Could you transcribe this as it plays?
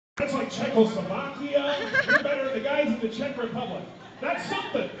That's like Czechoslovakia. You're better than the guys in the Czech Republic. That's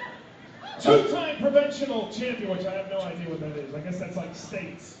something. Two-time provincial champion, which I have no idea what that is. I guess that's like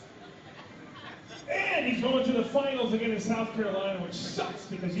states. And he's going to the finals again in South Carolina, which sucks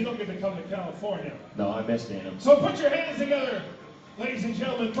because you don't get to come to California. No, I missed him. So put your hands together, ladies and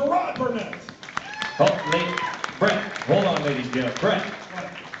gentlemen, for Rod Burnett. Oh, Brett, hold on, ladies and gentlemen. Brett,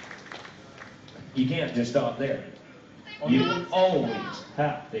 you can't just stop there. You always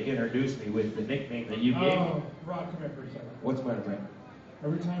have to introduce me with the nickname that you gave me. Oh, Rod, come here for a second. What's the matter, Brett?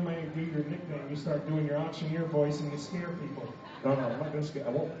 Every time I do your nickname, you start doing your auctioneer voice and you scare people. No, I'm not going to scare.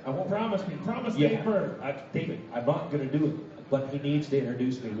 I won't. Promise me. Promise Yeah, Dave Bird. David, I'm not going to do it, but he needs to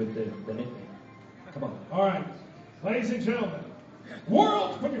introduce me with the nickname. Come on. All right. Ladies and gentlemen,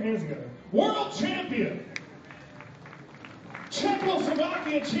 put your hands together. World champion.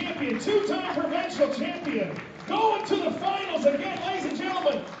 Czechoslovakia champion. Two-time provincial champion. Going to the finals again, ladies and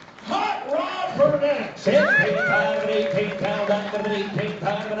gentlemen. Hot Rod Burnett. 17 times, 18 times, 18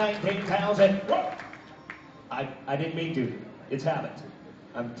 times, 19 times. I didn't mean to. It's habit.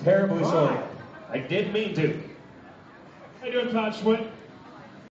 I'm terribly sorry. I didn't mean to. How you doing, Todd Schwitt?